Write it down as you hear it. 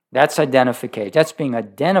That's identification. That's being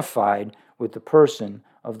identified with the person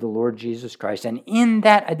of the Lord Jesus Christ. And in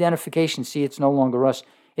that identification, see, it's no longer us.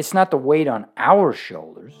 It's not the weight on our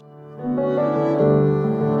shoulders.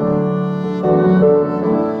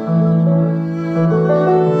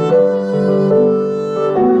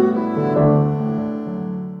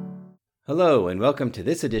 Hello, and welcome to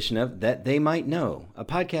this edition of That They Might Know, a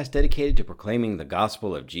podcast dedicated to proclaiming the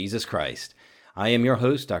gospel of Jesus Christ. I am your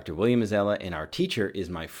host, Dr. William Mazzella, and our teacher is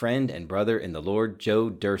my friend and brother in the Lord, Joe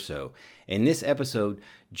Durso. In this episode,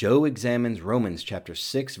 Joe examines Romans chapter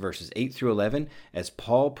 6, verses 8 through 11, as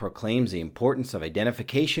Paul proclaims the importance of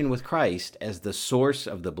identification with Christ as the source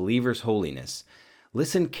of the believer's holiness.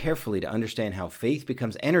 Listen carefully to understand how faith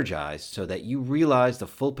becomes energized so that you realize the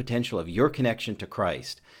full potential of your connection to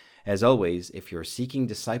Christ. As always, if you're seeking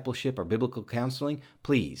discipleship or biblical counseling,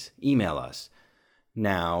 please email us.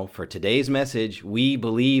 Now, for today's message, we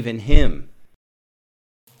believe in Him.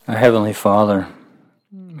 Our Heavenly Father,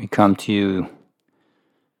 we come to you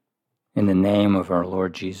in the name of our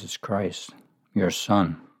Lord Jesus Christ, your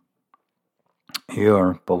Son,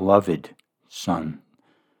 your beloved Son,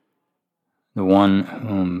 the one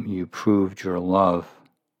whom you proved your love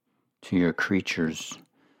to your creatures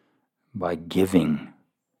by giving.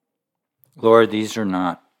 Lord, these are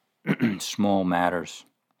not small matters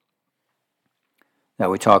that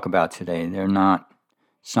we talk about today. They're not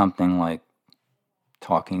something like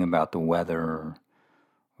talking about the weather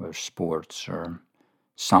or sports or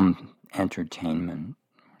some entertainment,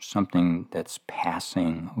 something that's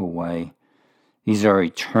passing away. These are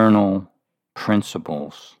eternal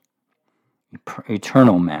principles,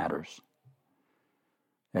 eternal matters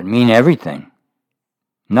that mean everything.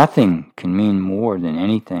 Nothing can mean more than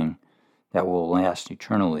anything that will last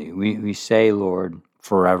eternally. We say, Lord,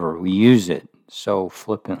 forever. We use it so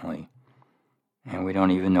flippantly, and we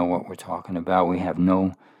don't even know what we're talking about. We have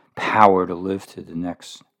no power to live to the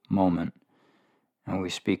next moment, and we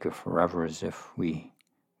speak of forever as if we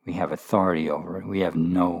have authority over it. We have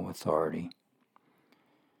no authority.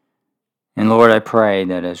 And Lord, I pray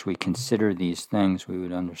that as we consider these things, we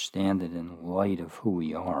would understand it in light of who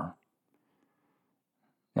we are,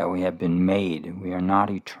 that we have been made. We are not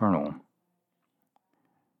eternal.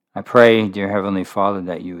 I pray, dear Heavenly Father,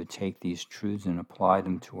 that you would take these truths and apply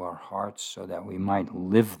them to our hearts so that we might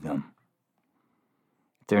live them.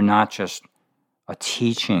 They're not just a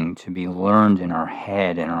teaching to be learned in our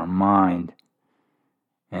head and our mind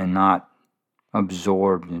and not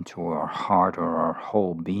absorbed into our heart or our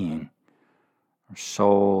whole being, our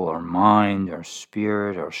soul, our mind, our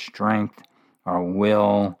spirit, our strength, our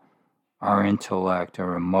will, our intellect,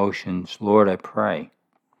 our emotions. Lord, I pray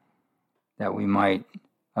that we might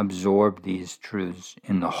absorb these truths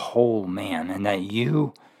in the whole man, and that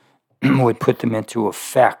you would put them into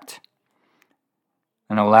effect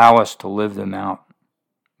and allow us to live them out,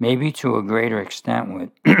 maybe to a greater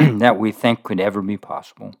extent that we think could ever be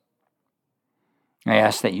possible. I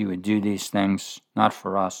ask that you would do these things, not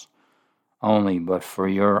for us only, but for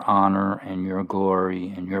your honor and your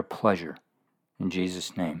glory and your pleasure. In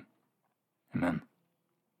Jesus' name, amen.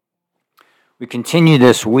 We continue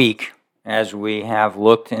this week, as we have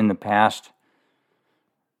looked in the past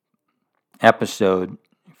episode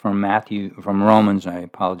from Romans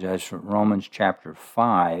chapter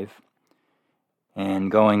 5,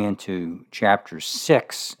 and going into chapter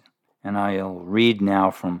 6, and I'll read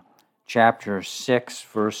now from chapter 6,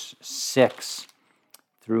 verse 6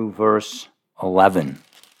 through verse 11.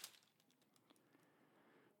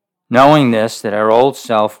 Knowing this, that our old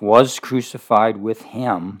self was crucified with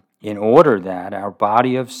him, in order that our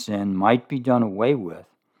body of sin might be done away with,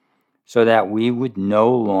 so that we would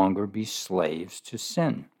no longer be slaves to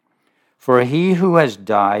sin. For he who has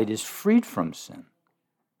died is freed from sin.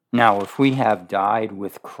 Now, if we have died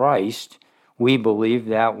with Christ, we believe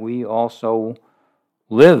that we also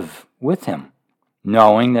live with him,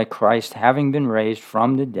 knowing that Christ, having been raised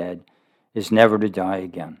from the dead, is never to die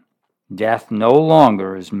again. Death no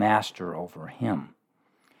longer is master over him.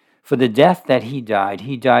 For the death that he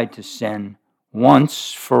died to sin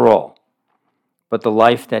once for all. But the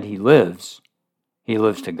life that he lives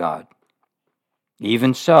to God.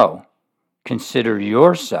 Even so, consider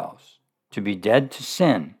yourselves to be dead to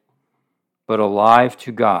sin, but alive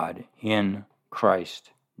to God in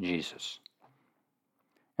Christ Jesus.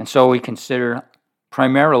 And so we consider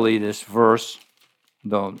primarily this verse,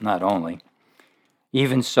 though not only,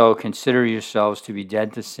 even so, consider yourselves to be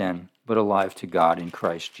dead to sin, but alive to God in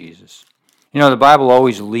Christ Jesus. You know, the Bible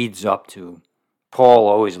always leads up to, Paul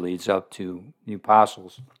always leads up to the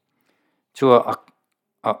apostles, to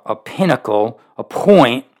a pinnacle, a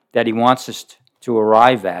point that he wants us to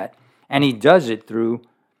arrive at, and he does it through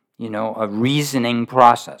a reasoning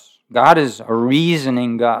process. God is a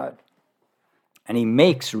reasoning God. And he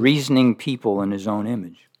makes reasoning people in his own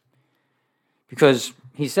image. Because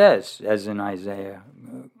he says, as in Isaiah,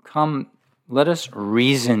 come, let us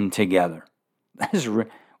reason together.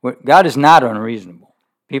 God is not unreasonable.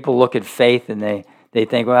 People look at faith and they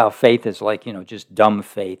think, well, faith is like, just dumb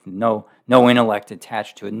faith, no intellect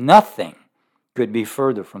attached to it. Nothing could be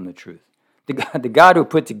further from the truth. The God who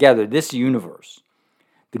put together this universe,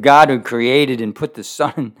 the God who created and put the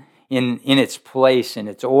sun in its place, in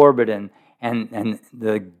its orbit, and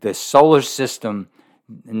the solar system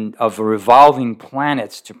of revolving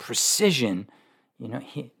planets to precision,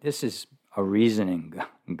 this is a reasoning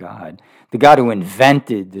God. The God who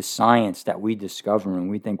invented the science that we discover and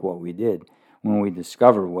we think what we did when we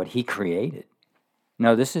discover what he created.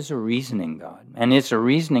 No, this is a reasoning God, and it's a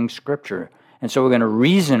reasoning scripture, and so we're going to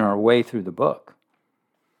reason our way through the book.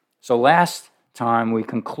 So last time we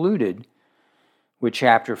concluded with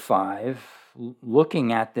chapter 5,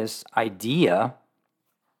 looking at this idea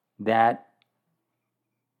that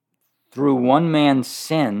through one man's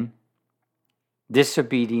sin,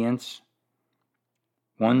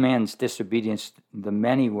 one man's disobedience, the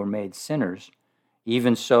many were made sinners.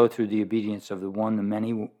 Even so, through the obedience of the one, the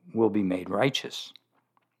many will be made righteous.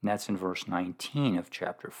 And that's in verse 19 of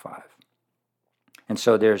chapter 5. And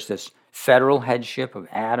so there's this federal headship of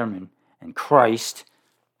Adam and Christ,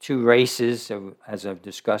 two races, as I've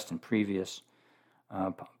discussed in previous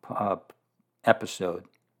episode.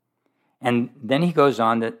 And then he goes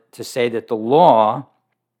on to say that the law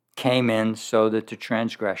came in so that the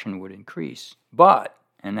transgression would increase. But,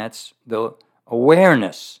 and that's the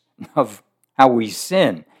awareness of how we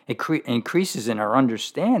sin, it increases in our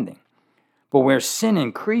understanding. But where sin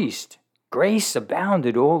increased, grace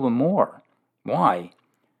abounded all the more. Why?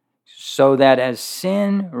 So that as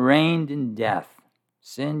sin reigned in death,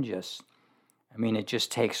 it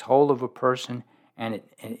just takes hold of a person and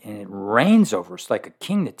it reigns over us like a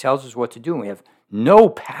king that tells us what to do. And we have no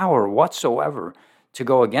power whatsoever to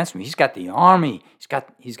go against him. He's got the army.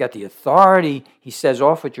 He's got the authority. He says,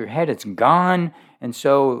 off with your head, it's gone. And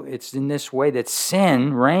so it's in this way that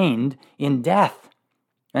sin reigned in death.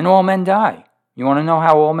 And all men die. You want to know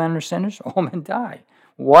how all men are sinners? All men die.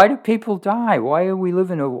 Why do people die? Why do we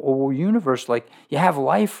live in a universe like you have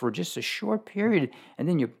life for just a short period, and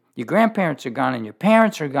then your grandparents are gone, and your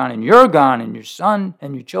parents are gone, and you're gone, and your son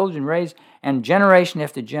and your children raised, and generation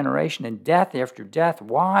after generation, and death after death.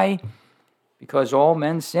 Why? Because all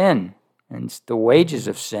men sin, and the wages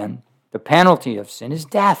of sin, the penalty of sin is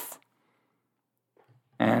death.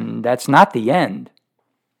 And that's not the end.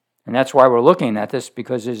 And that's why we're looking at this,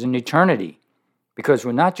 because there's an eternity. Because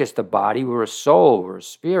we're not just a body, we're a soul, we're a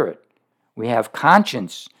spirit. We have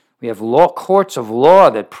conscience. We have courts of law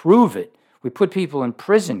that prove it. We put people in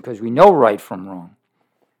prison because we know right from wrong.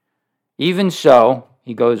 Even so,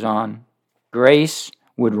 he goes on, grace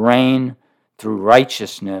would reign through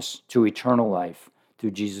righteousness to eternal life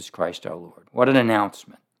through Jesus Christ our Lord. What an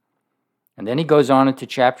announcement. And then he goes on into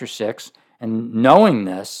chapter 6, and knowing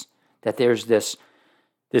this, that there's this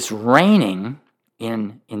reigning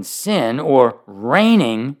in sin, or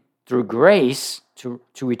reigning through grace to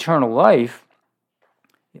eternal life,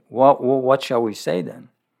 what shall we say then?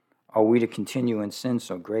 Are we to continue in sin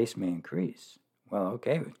so grace may increase? Well,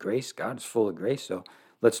 okay, with grace, God is full of grace, so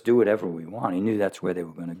let's do whatever we want. He knew that's where they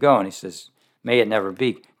were going to go, and he says, may it never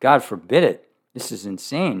be. God forbid it. This is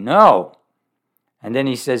insane. No. And then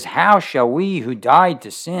he says, how shall we who died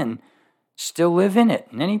to sin still live in it?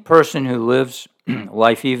 And any person who lives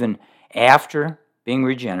life even after being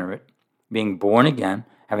regenerate, being born again,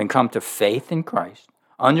 having come to faith in Christ,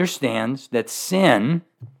 understands that sin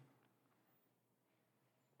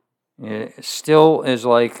still is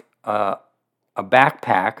like a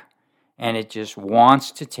backpack, and it just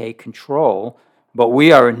wants to take control, but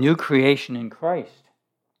we are a new creation in Christ.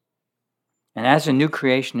 And as a new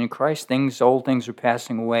creation in Christ, old things are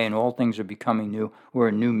passing away and all things are becoming new. We're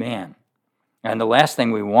a new man. And the last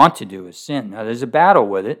thing we want to do is sin. Now, there's a battle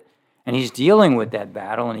with it, and he's dealing with that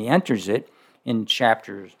battle, and he enters it in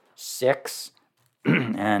chapter 6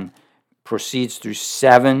 and proceeds through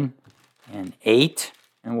 7 and 8,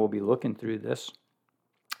 and we'll be looking through this.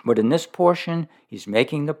 But in this portion, he's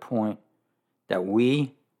making the point that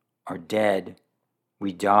we are dead.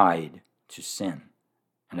 We died to sin,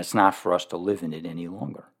 and it's not for us to live in it any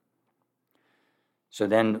longer. So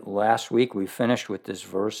then last week we finished with this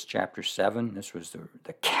verse, chapter 7. This was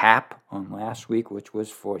the cap on last week, which was,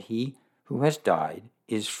 for he who has died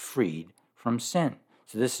is freed from sin.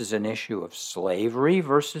 So this is an issue of slavery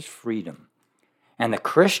versus freedom. And the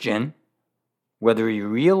Christian whether he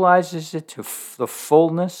realizes it to the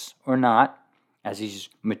fullness or not, as he's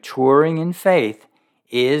maturing in faith,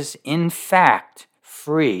 is in fact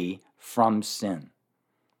free from sin.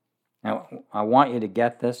 Now, I want you to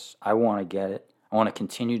get this. I want to get it. I want to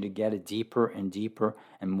continue to get it deeper and deeper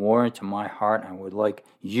and more into my heart. I would like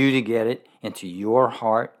you to get it into your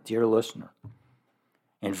heart, dear listener.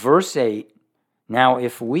 In verse 8, now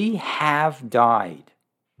if we have died,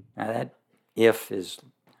 now that if is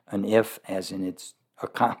an if as in it's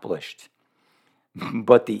accomplished.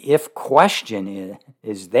 But the if question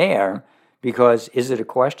is there because is it a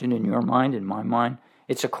question in your mind, in my mind?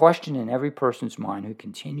 It's a question in every person's mind who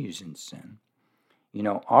continues in sin. You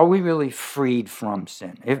know, are we really freed from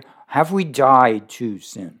sin? Have we died to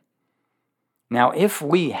sin? Now, if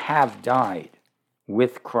we have died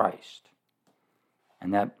with Christ,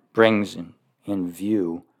 and that brings in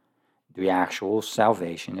view the actual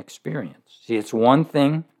salvation experience. See, it's one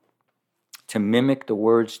thing to mimic the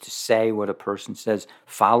words, to say what a person says,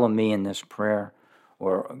 follow me in this prayer,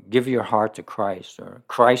 or give your heart to Christ, or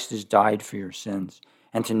Christ has died for your sins.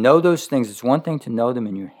 And to know those things, it's one thing to know them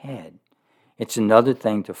in your head. It's another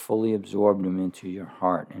thing to fully absorb them into your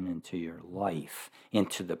heart and into your life,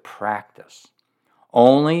 into the practice.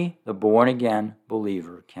 Only the born-again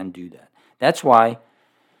believer can do that. That's why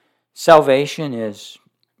salvation is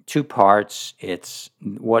two parts. It's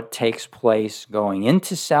what takes place going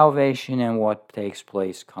into salvation and what takes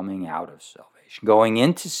place coming out of salvation. Going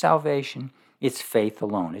into salvation, it's faith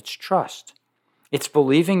alone. It's trust. It's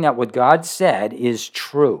believing that what God said is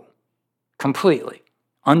true, completely,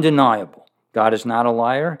 undeniable. God is not a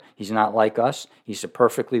liar. He's not like us. He's a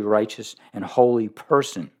perfectly righteous and holy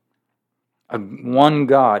person. One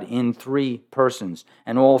God in three persons,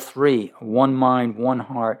 and all three, one mind, one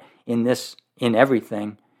heart, in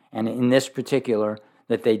everything, and in this particular,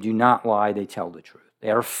 that they do not lie, they tell the truth.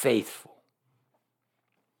 They are faithful.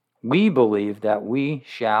 We believe that we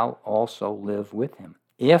shall also live with him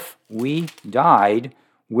if we died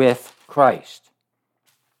with Christ.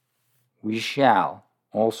 We shall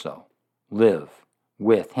also live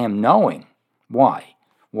with him, knowing why.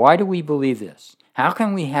 Why do we believe this? How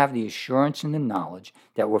can we have the assurance and the knowledge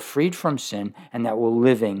that we're freed from sin and that we're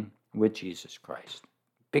living with Jesus Christ?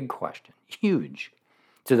 Big question, huge,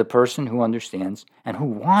 to the person who understands and who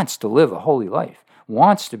wants to live a holy life,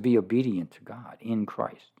 wants to be obedient to God in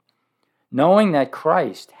Christ. Knowing that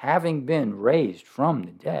Christ, having been raised from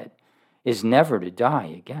the dead, is never to die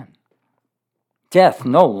again. Death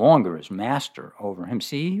no longer is master over him.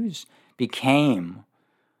 See, he became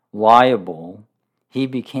liable. He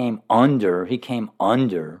came under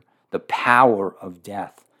the power of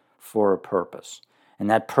death for a purpose. And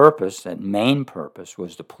that purpose, that main purpose,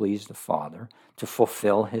 was to please the Father, to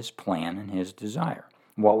fulfill his plan and his desire.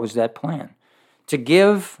 What was that plan? To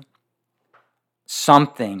give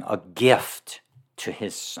something, a gift to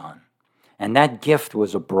his Son. And that gift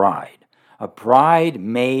was a bride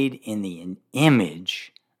made in the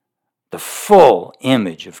image, the full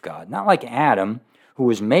image of God. Not like Adam, who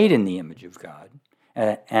was made in the image of God,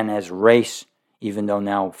 and as race, even though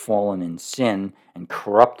now fallen in sin and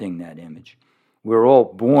corrupting that image, we're all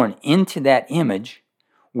born into that image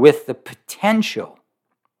with the potential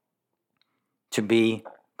to be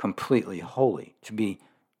completely holy, to be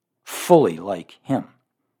fully like him.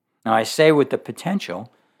 Now I say with the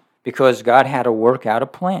potential because God had to work out a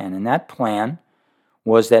plan, and that plan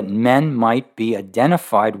was that men might be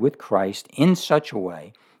identified with Christ in such a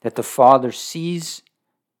way that the Father sees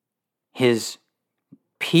his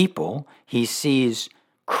people, he sees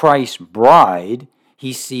Christ's bride,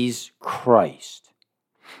 he sees Christ.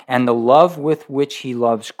 And the love with which he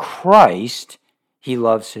loves Christ, he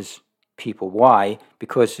loves his people. Why?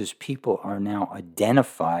 Because his people are now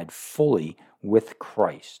identified fully with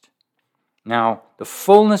Christ. Now, the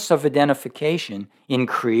fullness of identification in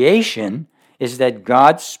creation is that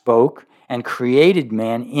God spoke and created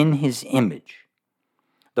man in his image.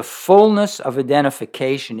 The fullness of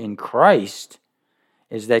identification in Christ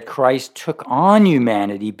is that Christ took on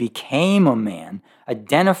humanity, became a man,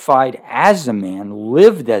 identified as a man,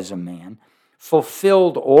 lived as a man,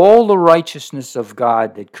 fulfilled all the righteousness of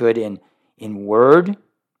God that could in word,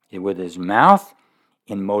 with his mouth,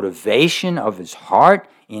 in motivation of his heart,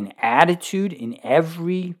 in attitude, in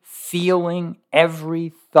every feeling,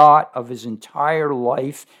 every thought of his entire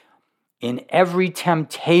life, in every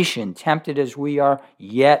temptation, tempted as we are,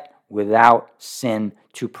 yet without sin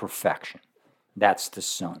to perfection. That's the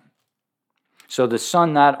Son. So the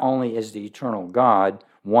Son not only is the eternal God,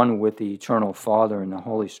 one with the eternal Father and the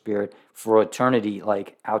Holy Spirit for eternity,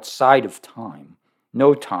 like outside of time,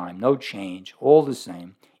 no change, all the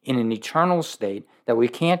same, in an eternal state that we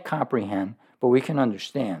can't comprehend, but we can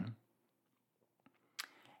understand.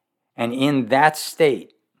 And in that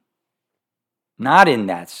state, not in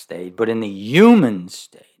that state, but in the human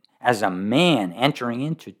state, as a man entering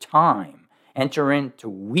into time, entering into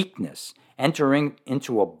weakness, entering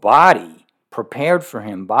into a body prepared for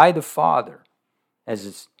him by the Father, as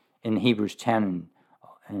it's in Hebrews 10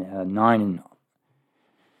 and 9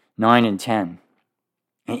 and 10.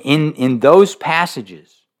 In those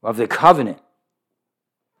passages of the covenant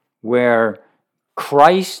where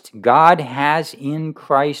God has in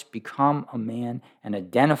Christ become a man and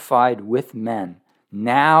identified with men,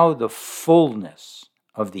 now the fullness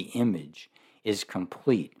of the image is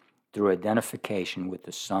complete through identification with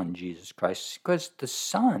the Son, Jesus Christ, because the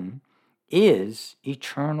Son is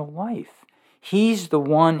eternal life. He's the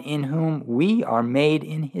one in whom we are made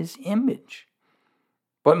in his image.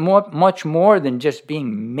 But much more than just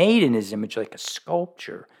being made in his image, like a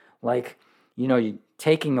sculpture, like, you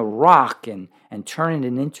taking a rock and turning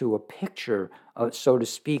it into a picture, so to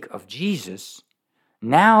speak, of Jesus.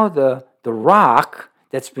 Now the rock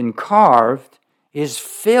that's been carved is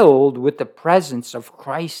filled with the presence of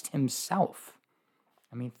Christ himself.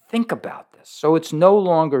 I mean, think about this. So it's no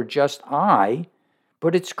longer just I,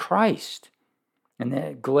 but it's Christ. And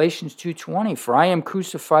then Galatians 2:20, for I am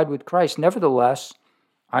crucified with Christ, nevertheless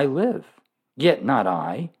I live. Yet not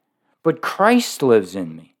I, but Christ lives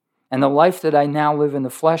in me. And the life that I now live in the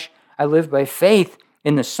flesh, I live by faith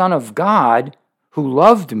in the Son of God who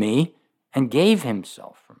loved me and gave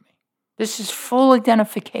himself for me. This is full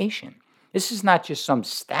identification. This is not just some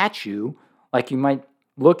statue, like you might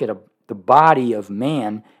look at the body of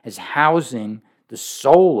man as housing the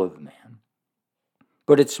soul of man.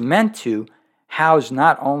 But it's meant to house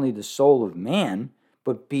not only the soul of man,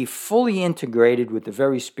 but be fully integrated with the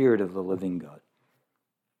very Spirit of the living God.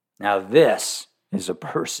 Now this is a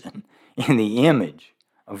person in the image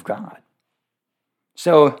of God.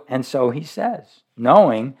 So he says,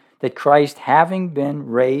 knowing that Christ, having been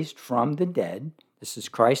raised from the dead, this is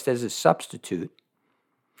Christ as a substitute,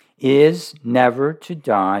 is never to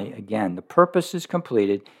die again. The purpose is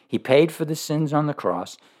completed. He paid for the sins on the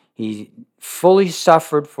cross. He fully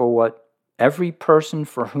suffered for what every person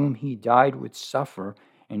for whom he died would suffer,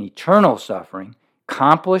 an eternal suffering,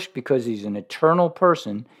 accomplished because he's an eternal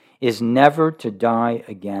person, is never to die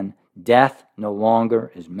again. Death no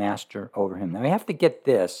longer is master over him. Now we have to get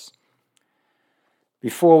this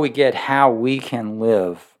before we get how we can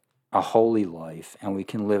live a holy life and we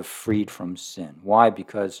can live freed from sin. Why?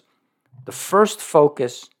 Because the first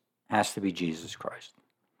focus has to be Jesus Christ.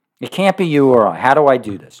 It can't be you or I. How do I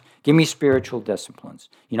do this? Give me spiritual disciplines.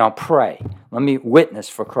 Pray. Let me witness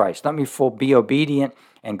for Christ. Let me be obedient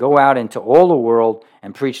and go out into all the world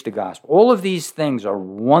and preach the gospel. All of these things are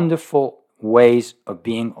wonderful ways of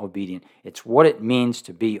being obedient. It's what it means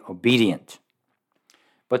to be obedient.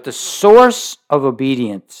 But the source of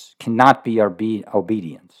obedience cannot be our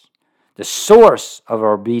obedience. The source of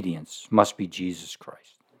our obedience must be Jesus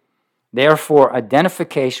Christ. Therefore,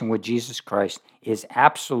 identification with Jesus Christ is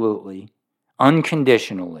absolutely,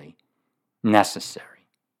 unconditionally necessary.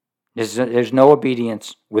 There's no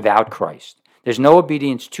obedience without Christ. There's no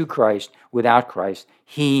obedience to Christ without Christ.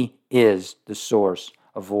 He is the source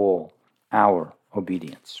of all our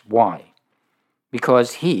obedience. Why?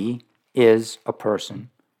 Because he is a person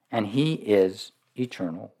and he is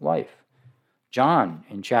eternal life. John,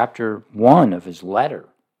 in chapter 1 of his letter,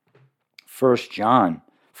 1 John,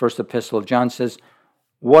 first epistle of John, says,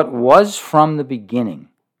 what was from the beginning?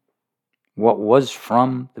 What was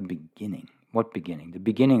from the beginning? What beginning? The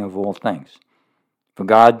beginning of all things. For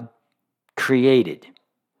God created.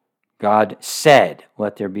 God said,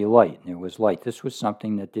 let there be light. And there was light. This was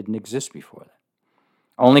something that didn't exist before that.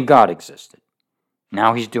 Only God existed.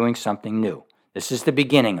 Now he's doing something new. This is the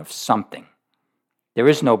beginning of something. There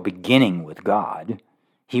is no beginning with God.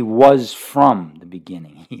 He was from the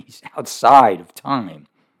beginning. He's outside of time,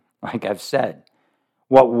 like I've said.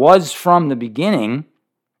 What was from the beginning,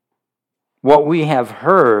 what we have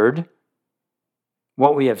heard,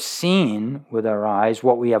 what we have seen with our eyes,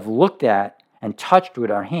 what we have looked at and touched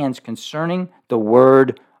with our hands concerning the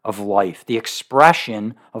word of life, the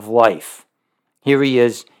expression of life. Here he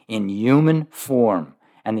is in human form.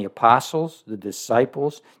 And the apostles, the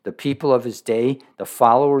disciples, the people of his day, the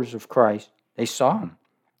followers of Christ, they saw him,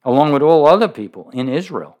 along with all other people in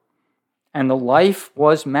Israel. And the life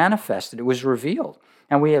was manifested. It was revealed.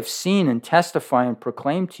 And we have seen and testified and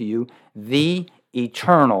proclaimed to you the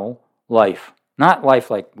eternal life. Not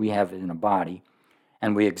life like we have it in a body,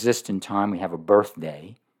 and we exist in time. We have a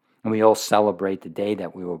birthday, and we all celebrate the day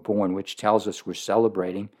that we were born, which tells us we're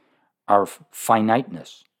celebrating our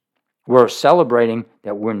finiteness. We're celebrating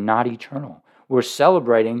that we're not eternal. we're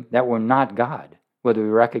celebrating that we're not God, whether we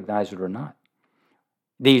recognize it or not.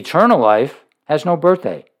 The eternal life has no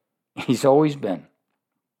birthday. He's always been.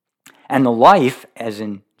 And the life, as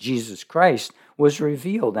in Jesus Christ, was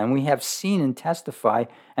revealed, and we have seen and testified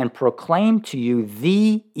and proclaimed to you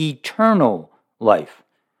the eternal life,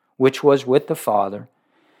 which was with the Father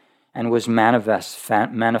and was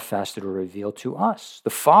manifested or revealed to us. The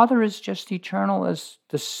Father is just eternal as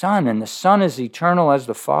the Son, and the Son is eternal as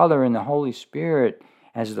the Father, and the Holy Spirit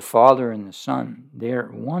as the Father and the Son. They're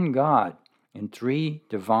one God in three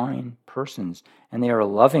divine persons, and they are a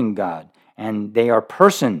loving God, and they are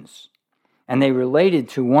persons. And they related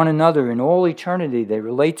to one another in all eternity. They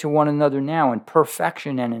relate to one another now in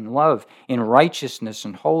perfection and in love, in righteousness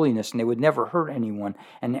and holiness, and they would never hurt anyone.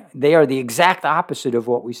 And they are the exact opposite of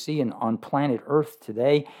what we see on planet Earth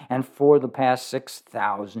today and for the past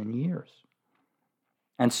 6,000 years.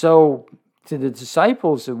 And so, to the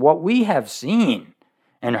disciples, of what we have seen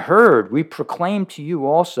and heard, we proclaim to you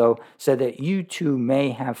also, so that you too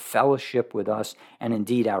may have fellowship with us. And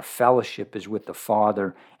indeed, our fellowship is with the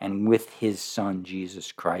Father and with his Son,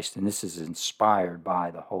 Jesus Christ. And this is inspired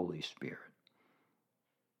by the Holy Spirit.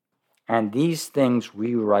 And these things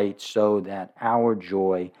we write so that our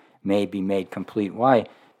joy may be made complete. Why?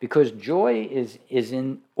 Because joy is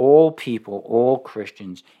in all people, all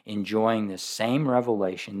Christians, enjoying the same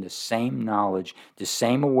revelation, the same knowledge, the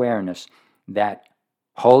same awareness that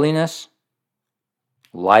holiness,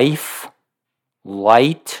 life,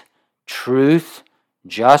 light, truth,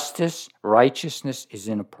 justice, righteousness is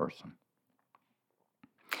in a person.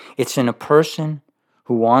 It's in a person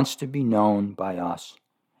who wants to be known by us,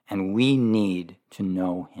 and we need to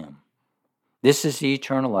know him. This is the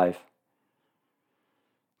eternal life,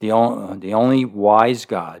 the only wise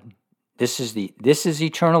God. This is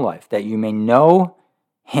eternal life, that you may know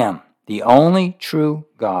him, the only true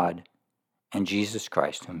God, and Jesus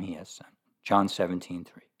Christ, whom he has sent. John 17:3.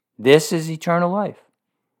 This is eternal life,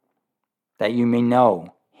 that you may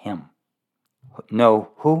know him.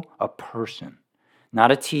 Know who? A person,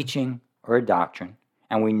 not a teaching or a doctrine.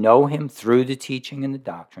 And we know him through the teaching and the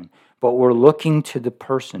doctrine, but we're looking to the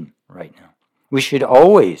person right now. We should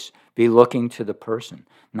always be looking to the person,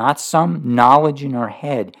 not some knowledge in our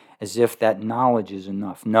head as if that knowledge is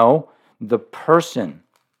enough. No, the person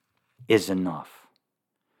is enough.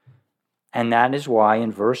 And that is why in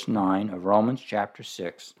verse 9 of Romans chapter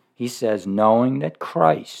 6, he says, knowing that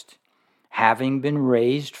Christ, having been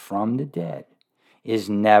raised from the dead, is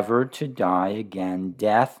never to die again.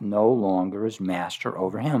 Death no longer is master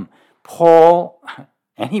over him. Paul,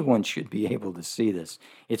 anyone should be able to see this.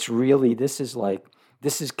 It's really, this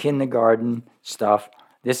is kindergarten stuff.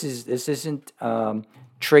 This isn't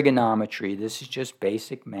trigonometry. This is just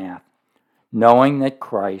basic math. Knowing that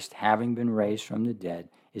Christ, having been raised from the dead,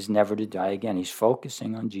 is never to die again. He's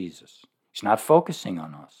focusing on Jesus. He's not focusing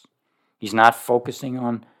on us. He's not focusing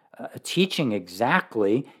on teaching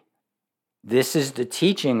exactly. This is the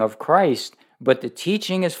teaching of Christ, but the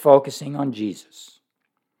teaching is focusing on Jesus.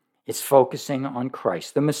 It's focusing on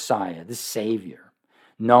Christ, the Messiah, the Savior.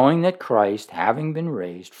 Knowing that Christ, having been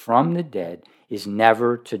raised from the dead, is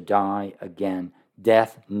never to die again.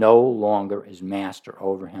 Death no longer is master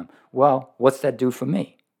over him. Well, what's that do for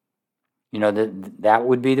me? You know, that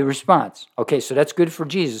would be the response. Okay, so that's good for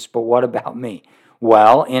Jesus, but what about me?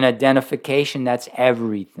 Well, in identification, that's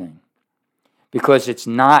everything. Because it's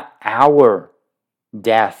not our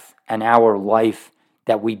death and our life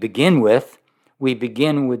that we begin with. We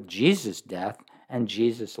begin with Jesus' death and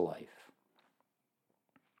Jesus' life.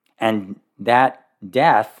 And that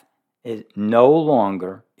death is no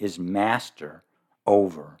longer is master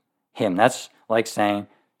over him. That's like saying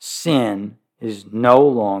sin is no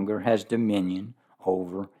longer has dominion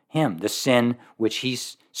over him. The sin which he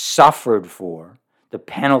suffered for, the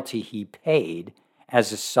penalty he paid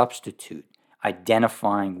as a substitute,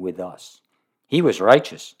 identifying with us. He was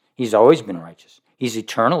righteous. He's always been righteous. He's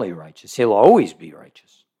eternally righteous. He'll always be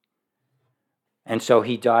righteous. And so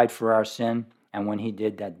he died for our sin, and when he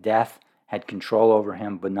did that, death had control over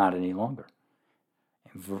him, but not any longer.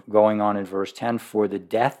 Going on in verse 10, for the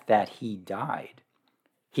death that he died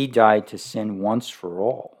to sin once for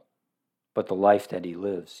all, but the life that he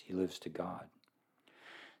lives to God.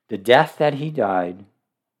 The death that he died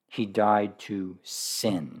to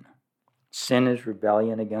sin. Sin is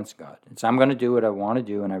rebellion against God. It's I'm going to do what I want to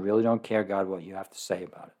do, and I really don't care, God, what you have to say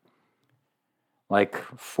about it. Like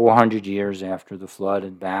 400 years after the flood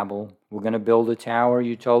at Babel, we're going to build a tower.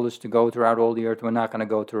 You told us to go throughout all the earth. We're not going to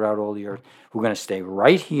go throughout all the earth. We're going to stay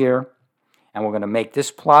right here, and we're going to make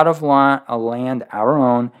this plot of land our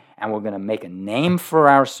own, and we're going to make a name for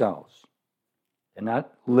ourselves. They're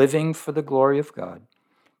not living for the glory of God.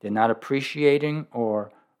 They're not appreciating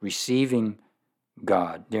or receiving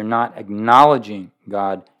God. They're not acknowledging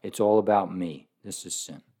God. It's all about me. This is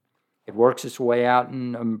sin. It works its way out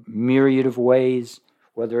in a myriad of ways,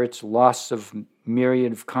 whether it's lusts of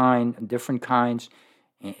myriad of different kinds,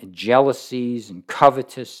 jealousies and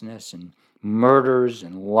covetousness and murders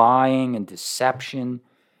and lying and deception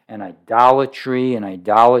and idolatry and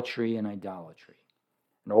idolatry and idolatry.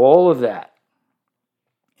 And all of that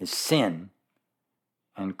is sin,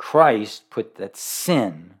 and Christ put that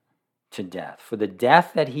sin to death. For the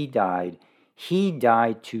death that he died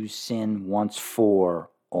to sin once for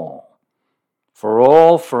all. For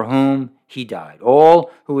all for whom he died. All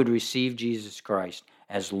who would receive Jesus Christ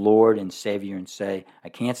as Lord and Savior and say, I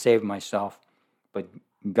can't save myself, but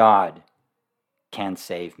God can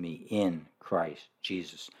save me in Christ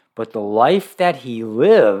Jesus. But the life that he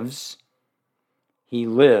lives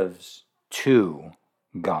to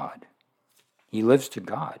God. He lives to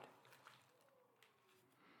God.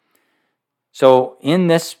 So in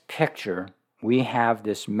this picture, we have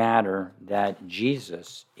this matter that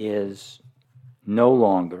Jesus is no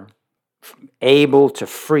longer able to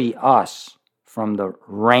free us from the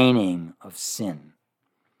reigning of sin.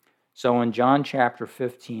 So in John chapter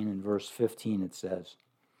 15 and verse 15 it says,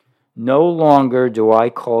 No longer do I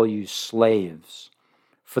call you slaves,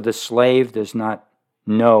 for the slave does not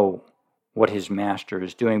know what his master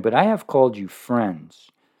is doing, but I have called you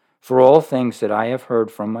friends, for all things that I have heard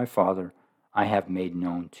from my Father I have made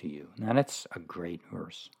known to you. Now that's a great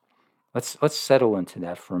verse. Let's settle into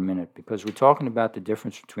that for a minute, because we're talking about the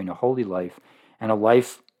difference between a holy life and a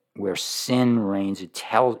life where sin reigns. It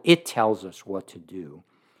tells us what to do,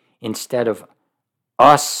 instead of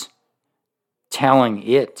us telling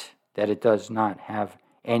it that it does not have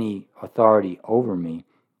any authority over me,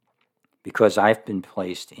 because I've been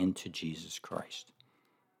placed into Jesus Christ.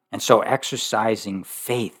 And so exercising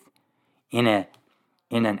faith in an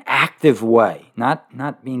active way,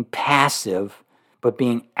 not being passive, but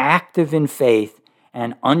being active in faith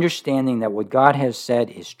and understanding that what God has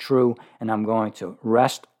said is true, and I'm going to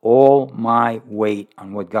rest all my weight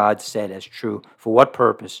on what God said as true. For what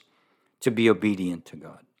purpose? To be obedient to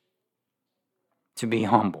God, to be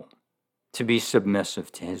humble, to be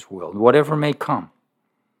submissive to his will, whatever may come.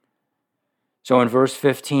 So in verse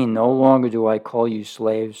 15, no longer do I call you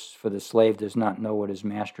slaves, for the slave does not know what his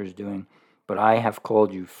master is doing, but I have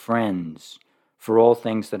called you friends. For all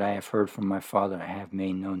things that I have heard from my Father I have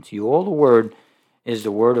made known to you. All the word is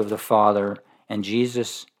the word of the Father, and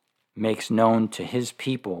Jesus makes known to his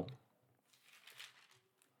people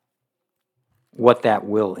what that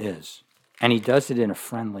will is. And he does it in a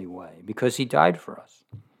friendly way, because he died for us.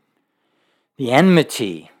 The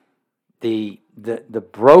enmity, the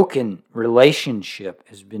broken relationship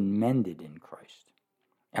has been mended in Christ.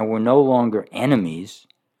 And we're no longer enemies,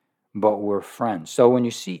 but we're friends. So when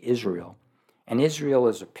you see Israel, and Israel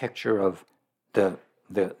is a picture of the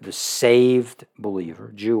saved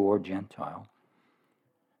believer, Jew or Gentile,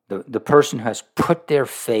 the person who has put their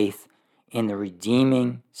faith in the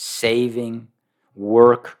redeeming, saving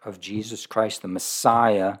work of Jesus Christ, the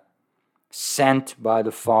Messiah, sent by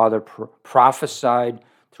the Father, prophesied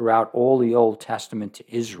throughout all the Old Testament to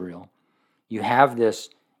Israel. You have this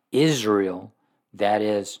Israel that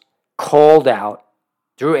is called out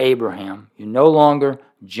through Abraham. You're no longer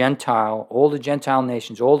Gentile. All the Gentile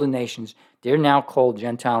nations, all the nations, they're now called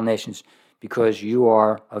Gentile nations because you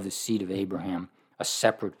are of the seed of Abraham, a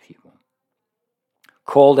separate people.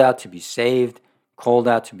 Called out to be saved, called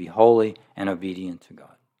out to be holy and obedient to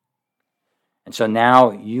God. And so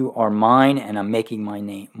now you are mine, and I'm making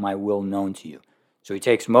my will known to you. So he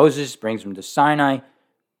takes Moses, brings him to Sinai,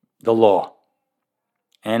 the law,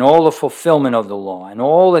 and all the fulfillment of the law, and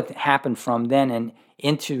all that happened from then and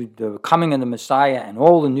into the coming of the Messiah and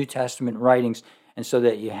all the New Testament writings, and so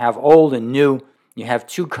that you have old and new, you have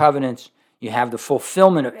two covenants, you have the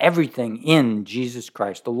fulfillment of everything in Jesus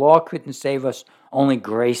Christ. The law couldn't save us, only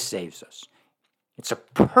grace saves us. It's a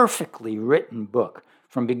perfectly written book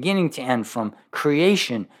from beginning to end, from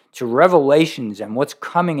creation to Revelations and what's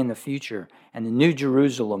coming in the future, and the new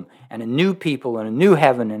Jerusalem, and a new people, and a new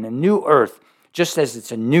heaven, and a new earth, just as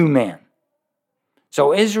it's a new man.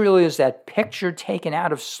 So Israel is that picture taken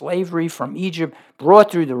out of slavery from Egypt,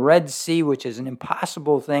 brought through the Red Sea, which is an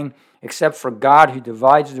impossible thing, except for God who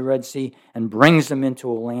divides the Red Sea and brings them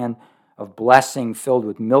into a land of blessing filled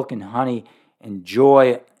with milk and honey and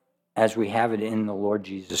joy as we have it in the Lord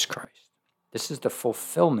Jesus Christ. This is the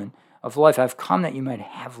fulfillment of life. I've come that you might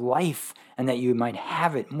have life and that you might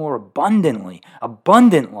have it more abundantly.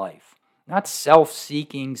 Abundant life. Not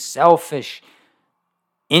self-seeking, selfish,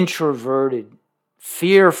 introverted,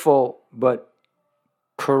 fearful but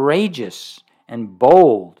courageous and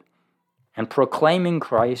bold and proclaiming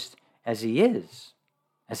Christ as he is,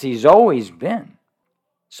 as he's always been,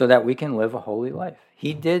 so that we can live a holy life.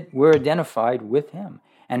 We're identified with him.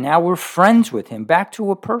 And now we're friends with him, back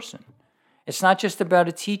to a person. It's not just about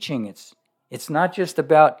a teaching. It's not just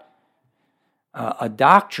about a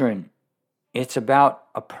doctrine. It's about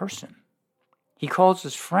a person. He calls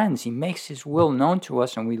us friends. He makes his will known to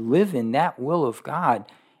us, and we live in that will of God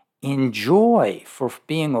in joy for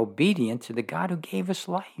being obedient to the God who gave us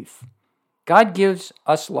life. God gives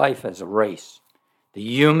us life as a race, the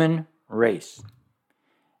human race.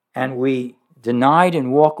 And we denied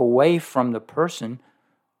and walk away from the person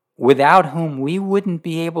without whom we wouldn't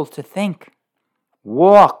be able to think,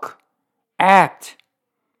 walk, act,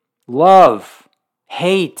 love,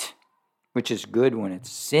 hate, which is good when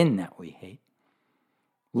it's sin that we hate.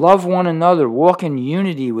 Love one another, walk in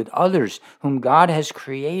unity with others whom God has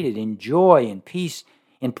created in joy and peace,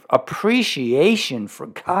 in appreciation for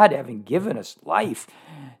God having given us life.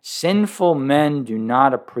 Sinful men do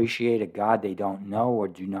not appreciate a God they don't know or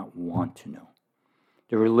do not want to know.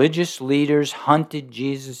 The religious leaders hunted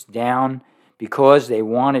Jesus down because they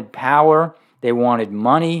wanted power, they wanted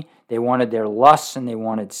money, they wanted their lusts, and they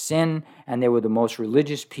wanted sin, and they were the most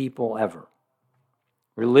religious people ever.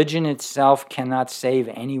 Religion itself cannot save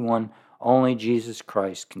anyone. Only Jesus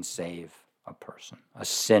Christ can save a person, a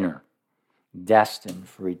sinner, destined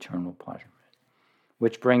for eternal punishment.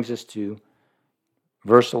 Which brings us to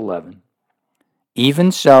verse 11.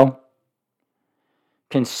 Even so,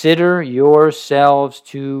 consider yourselves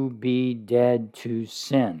to be dead to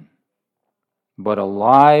sin, but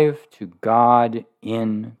alive to God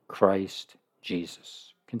in Christ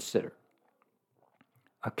Jesus. Consider.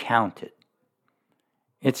 Account it.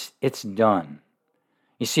 It's done.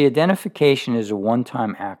 You see, identification is a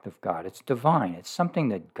one-time act of God. It's divine. It's something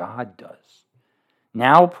that God does.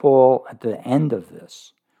 Now Paul, at the end of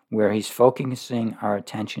this, where he's focusing our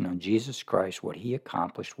attention on Jesus Christ, what he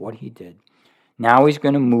accomplished, what he did, now he's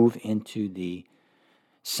going to move into the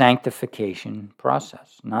sanctification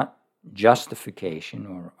process, not justification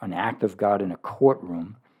or an act of God in a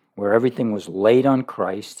courtroom where everything was laid on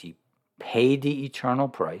Christ. He paid the eternal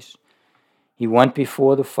price. He went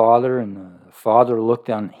before the Father, and the Father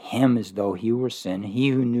looked on him as though he were sin. He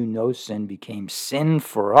who knew no sin became sin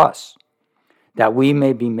for us, that we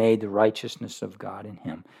may be made the righteousness of God in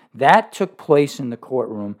him. That took place in the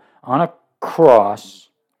courtroom on a cross.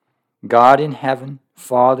 God in heaven,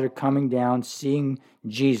 Father coming down, seeing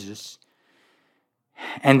Jesus,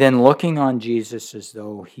 and then looking on Jesus as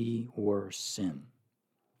though he were sin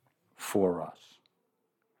for us,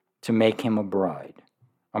 to make him a bride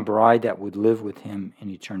that would live with him in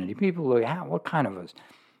eternity. People look, what kind of a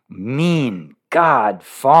mean God,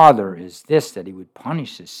 Father is this, that he would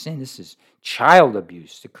punish his sin? This is child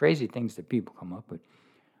abuse, the crazy things that people come up with.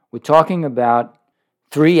 We're talking about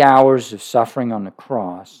 3 hours of suffering on the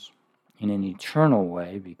cross in an eternal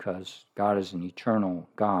way, because God is an eternal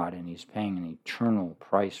God and he's paying an eternal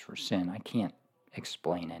price for sin. I can't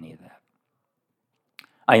explain any of that.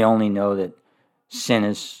 I only know that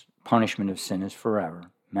punishment of sin is forever.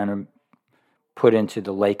 Men are put into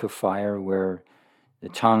the lake of fire where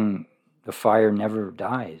the fire never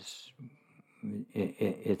dies.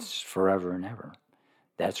 It's forever and ever.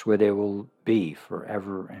 That's where they will be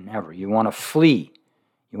forever and ever. You want to flee.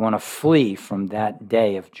 You want to flee from that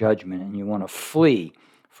day of judgment, and you want to flee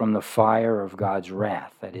from the fire of God's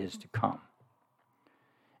wrath that is to come.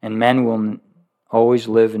 And men will always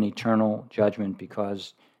live in eternal judgment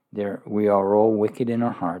because we are all wicked in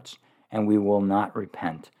our hearts, and we will not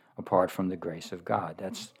repent apart from the grace of God.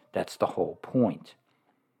 That's the whole point.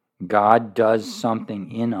 God does something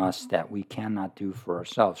in us that we cannot do for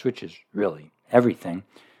ourselves, which is really everything.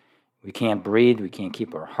 We can't breathe, we can't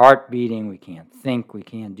keep our heart beating, we can't think, we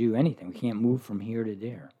can't do anything. We can't move from here to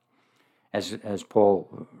there. As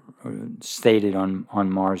Paul stated on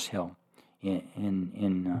Mars Hill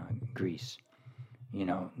in Greece.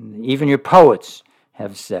 Even your poets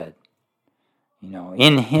have said,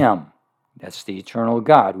 in him, that's the eternal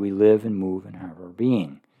God, we live and move and have our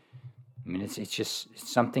being. I mean, it's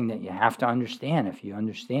something that you have to understand. If you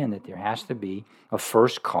understand that there has to be a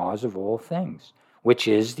first cause of all things, which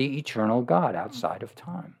is the eternal God outside of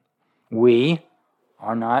time. We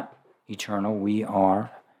are not eternal. We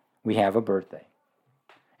have a birthday.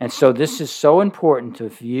 And so this is so important to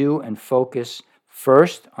view and focus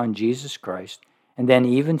first on Jesus Christ, and then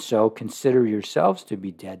even so, consider yourselves to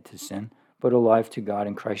be dead to sin, but alive to God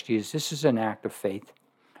in Christ Jesus. This is an act of faith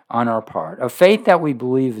on our part, a faith that we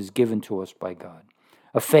believe is given to us by God,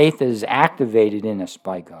 a faith that is activated in us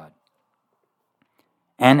by God.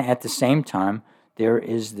 And at the same time, there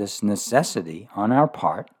is this necessity on our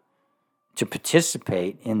part to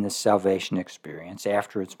participate in the salvation experience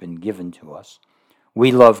after it's been given to us.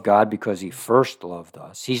 We love God because He first loved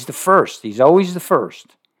us. He's the first. He's always the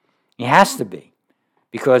first. He has to be,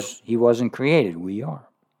 because He wasn't created. We are.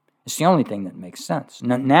 It's the only thing that makes sense.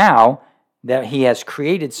 Now that He has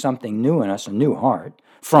created something new in us, a new heart,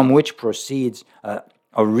 from which proceeds a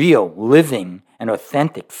real, living, and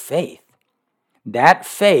authentic faith, that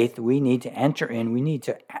faith we need to enter in. We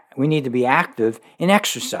need to be active in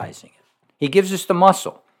exercising it. He gives us the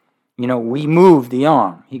muscle. We move the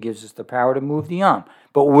arm. He gives us the power to move the arm.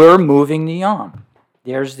 But we're moving the arm.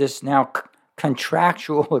 There's this now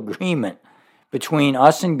contractual agreement between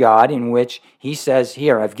us and God in which He says,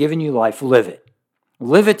 here, I've given you life, live it.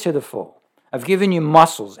 Live it to the full. I've given you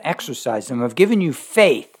muscles, exercise them. I've given you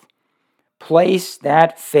faith. Place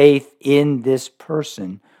that faith in this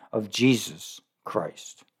person of Jesus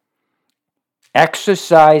Christ.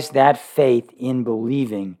 Exercise that faith in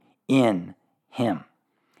believing in Him.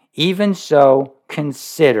 Even so,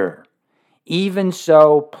 consider. Even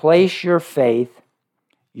so, place your faith,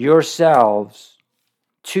 yourselves,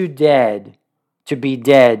 to be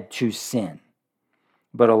dead to sin,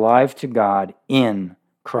 but alive to God in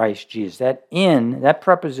Christ Jesus. That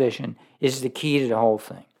preposition is the key to the whole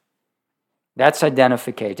thing. That's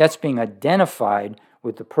identification. That's being identified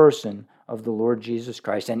with the person of the Lord Jesus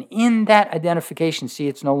Christ. And in that identification, see,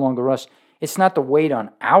 it's no longer us. It's not the weight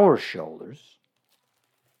on our shoulders.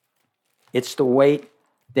 It's the weight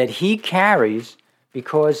that He carries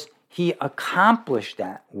because He accomplished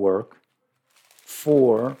that work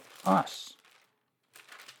for us.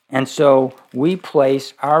 And so we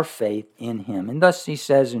place our faith in Him. And thus He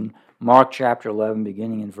says in Mark chapter 11,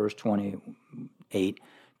 beginning in verse 28,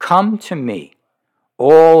 come to me,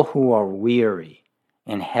 all who are weary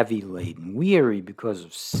and heavy laden. Weary because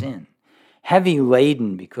of sin. Heavy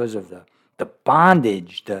laden because of the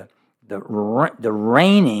bondage, the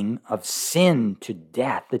reigning of sin to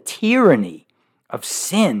death, the tyranny of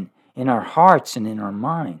sin in our hearts and in our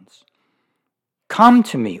minds. Come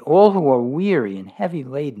to me, all who are weary and heavy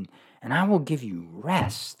laden, and I will give you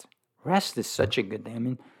rest. Rest is such a good thing. I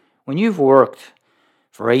mean, when you've worked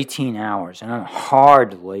for 18 hours and on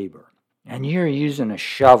hard labor, and you're using a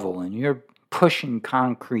shovel and you're pushing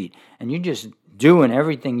concrete, and you're just doing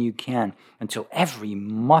everything you can until every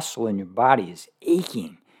muscle in your body is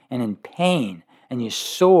aching and in pain, and you're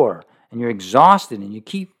sore, and you're exhausted, and you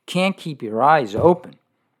can't keep your eyes open.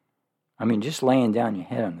 I mean, just laying down your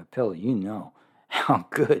head on the pillow, you know how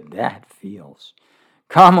good that feels.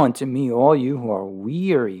 Come unto me, all you who are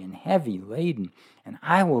weary and heavy laden, and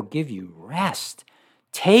I will give you rest.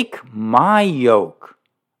 Take my yoke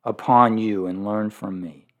upon you and learn from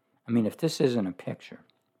me. I mean, if this isn't a picture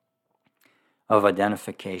of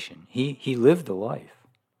identification, he lived the life.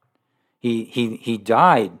 He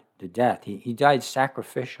died the death. He died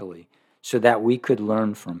sacrificially so that we could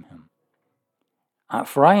learn from Him.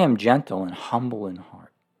 For I am gentle and humble in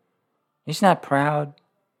heart. He's not proud.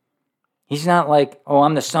 He's not like, oh,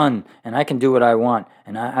 I'm the son and I can do what I want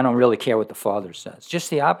and I don't really care what the Father says. Just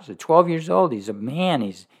the opposite. 12 years old, he's a man.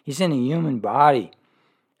 He's in a human body.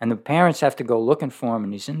 And the parents have to go looking for him,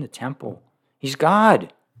 and he's in the temple. He's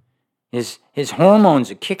God. His hormones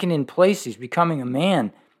are kicking in place. He's becoming a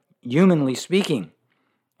man, humanly speaking.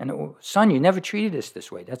 And son, you never treated us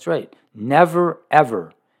this way. That's right. Never,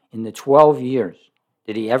 ever in the 12 years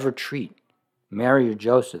did he ever treat Mary or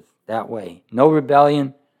Joseph that way. No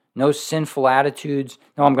rebellion, no sinful attitudes.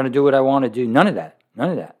 No, I'm going to do what I want to do. None of that. None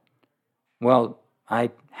of that. Well, I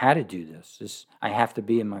had to do this. I have to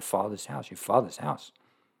be in my Father's house. Your Father's house.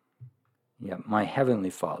 Yeah, my Heavenly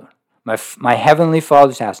Father. My Heavenly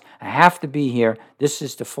Father's house. I have to be here. This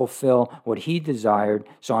is to fulfill what He desired.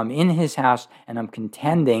 So I'm in His house and I'm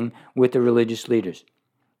contending with the religious leaders.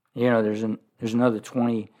 You know, there's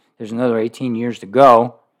another 18 years to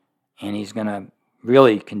go, and He's going to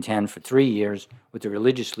really contend for 3 years with the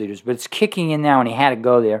religious leaders. But it's kicking in now, and He had to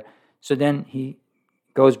go there. So then He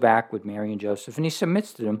goes back with Mary and Joseph, and He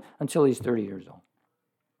submits to them until He's 30 years old.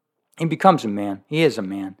 He becomes a man. He is a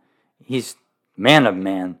man. He's man of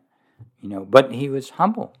man, but He was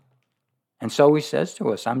humble. And so He says to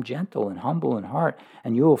us, I'm gentle and humble in heart,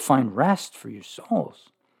 and you will find rest for your souls.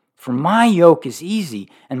 For my yoke is easy,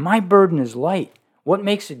 and my burden is light. What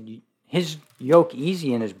makes His yoke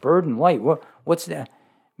easy and His burden light? What's that?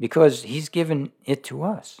 Because He's given it to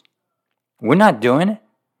us. We're not doing it.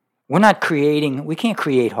 We're not creating. We can't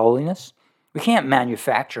create holiness. We can't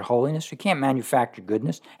manufacture holiness. We can't manufacture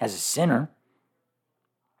goodness as a sinner.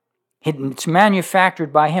 It's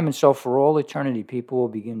manufactured by him, and so for all eternity, people will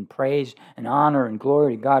begin praise and honor and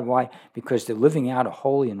glory to God. Why? Because they're living out a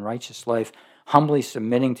holy and righteous life, humbly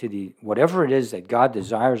submitting to whatever it is that God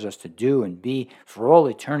desires us to do and be for all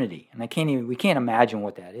eternity. And we can't imagine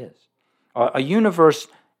what that is. A universe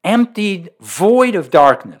emptied, void of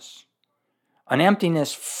darkness, an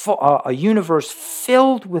emptiness, a universe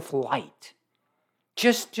filled with light.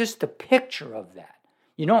 Just a picture of that.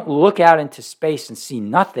 You don't look out into space and see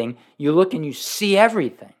nothing. You look and you see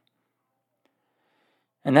everything.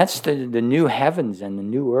 And that's the new heavens and the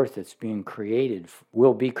new earth that's being created,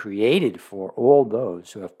 will be created for all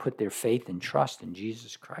those who have put their faith and trust in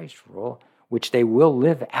Jesus Christ, for all, which they will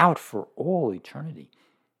live out for all eternity.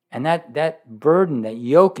 And that burden, that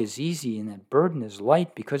yoke is easy and that burden is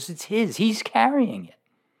light because it's his. He's carrying it.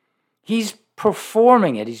 He's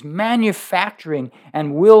performing it. He's manufacturing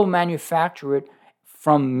and will manufacture it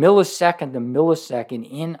from millisecond to millisecond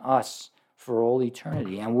in us for all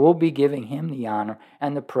eternity. And we'll be giving him the honor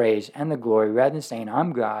and the praise and the glory rather than saying,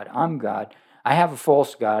 I'm God, I have a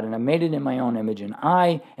false God and I made it in my own image and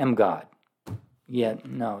I am God. Yet,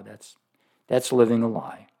 no, that's living a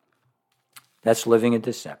lie. That's living a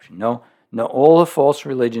deception. No, all the false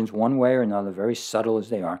religions, one way or another, very subtle as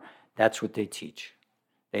they are, that's what they teach.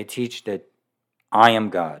 They teach that I am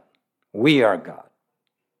God. We are God.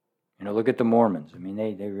 Look at the Mormons. I mean,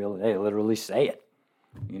 they literally say it.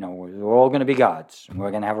 We're all going to be gods, and we're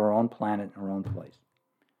going to have our own planet and our own place.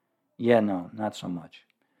 Yeah, no, not so much.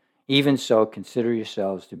 Even so, consider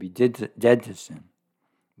yourselves to be dead to sin,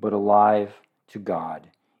 but alive to God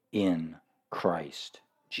in Christ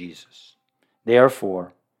Jesus.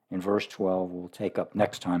 Therefore, in verse 12, we'll take up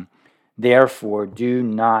next time, therefore, do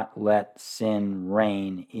not let sin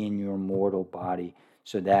reign in your mortal body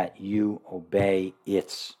so that you obey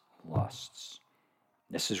its lusts.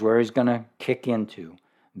 This is where he's going to kick into.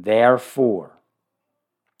 Therefore.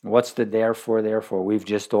 What's the therefore? We've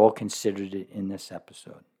just all considered it in this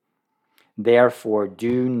episode. Therefore,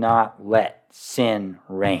 do not let sin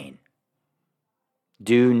reign.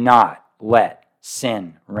 Do not let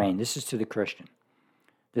sin reign. This is to the Christian.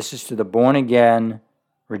 This is to the born-again,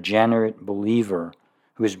 regenerate believer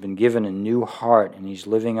who has been given a new heart and he's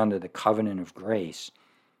living under the covenant of grace,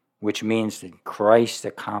 which means that Christ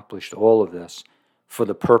accomplished all of this for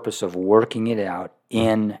the purpose of working it out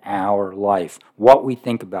in our life. What we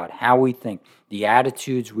think about, how we think, the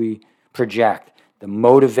attitudes we project, the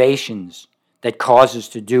motivations that cause us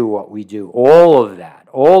to do what we do, all of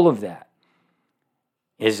that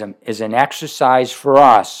is an exercise for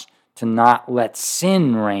us to not let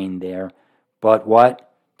sin reign there, but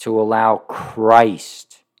what? To allow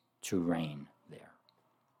Christ to reign there.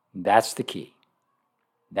 That's the key.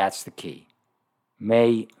 That's the key.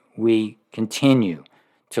 May we continue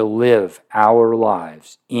to live our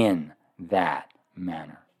lives in that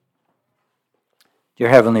manner. Dear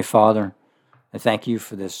Heavenly Father, I thank you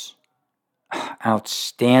for this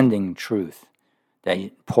outstanding truth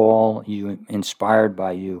that Paul, inspired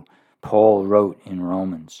by you, Paul wrote in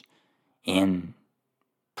Romans in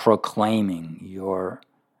proclaiming your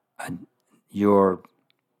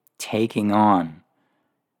taking on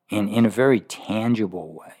in a very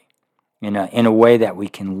tangible way, in a way that we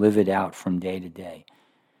can live it out from day to day,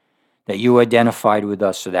 that you identified with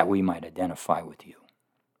us so that we might identify with you,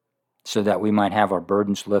 so that we might have our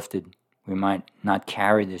burdens lifted, we might not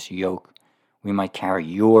carry this yoke, we might carry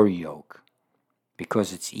your yoke,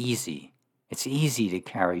 because it's easy. It's easy to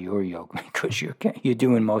carry your yoke because you're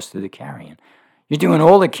doing most of the carrying. You're doing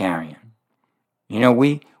all the carrying.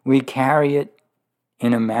 We carry it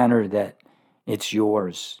in a manner that it's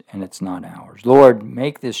yours and it's not ours. Lord,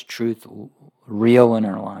 make this truth real in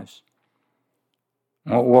our lives.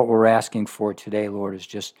 What we're asking for today, Lord, is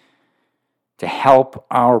just to help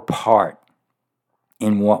our part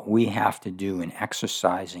in what we have to do in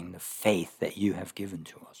exercising the faith that you have given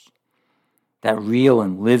to us. That real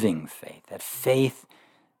and living faith, that faith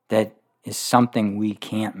that is something we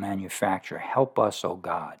can't manufacture. Help us, oh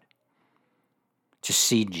God, to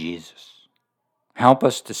see Jesus. Help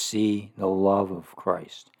us to see the love of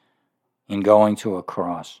Christ in going to a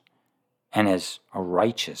cross and as a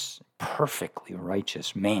righteous, perfectly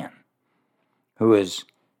righteous man who is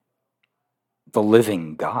the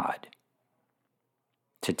living God,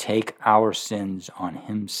 to take our sins on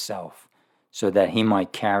himself so that he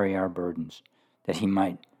might carry our burdens, that he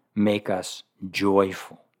might make us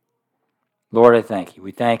joyful. Lord, I thank you.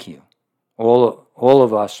 We thank you. All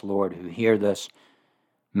of us, Lord, who hear this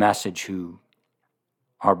message, who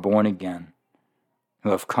are born again, who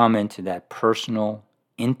have come into that personal,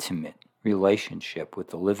 intimate relationship with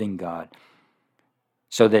the living God,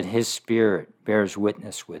 so that his Spirit bears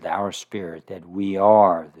witness with our spirit that we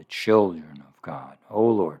are the children of God. O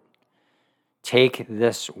Lord, take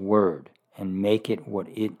this word and make it what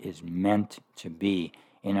it is meant to be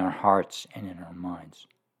in our hearts and in our minds.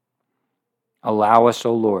 Allow us,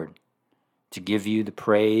 O Lord, to give you the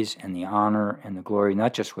praise and the honor and the glory,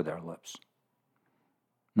 not just with our lips,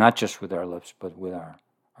 but with our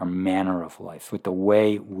manner of life, with the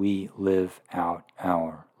way we live out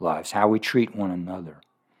our lives, how we treat one another,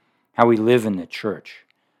 how we live in the church,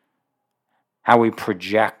 how we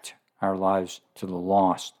project our lives to the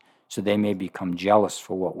lost so they may become jealous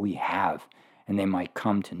for what we have and they might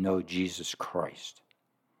come to know Jesus Christ.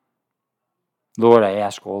 Lord, I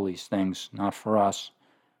ask all these things, not for us,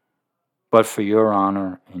 but for your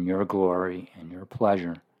honor and your glory and your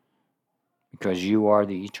pleasure, because you are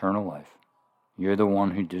the eternal life. You're the one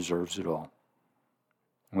who deserves it all.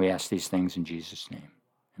 We ask these things in Jesus' name.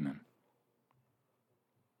 Amen.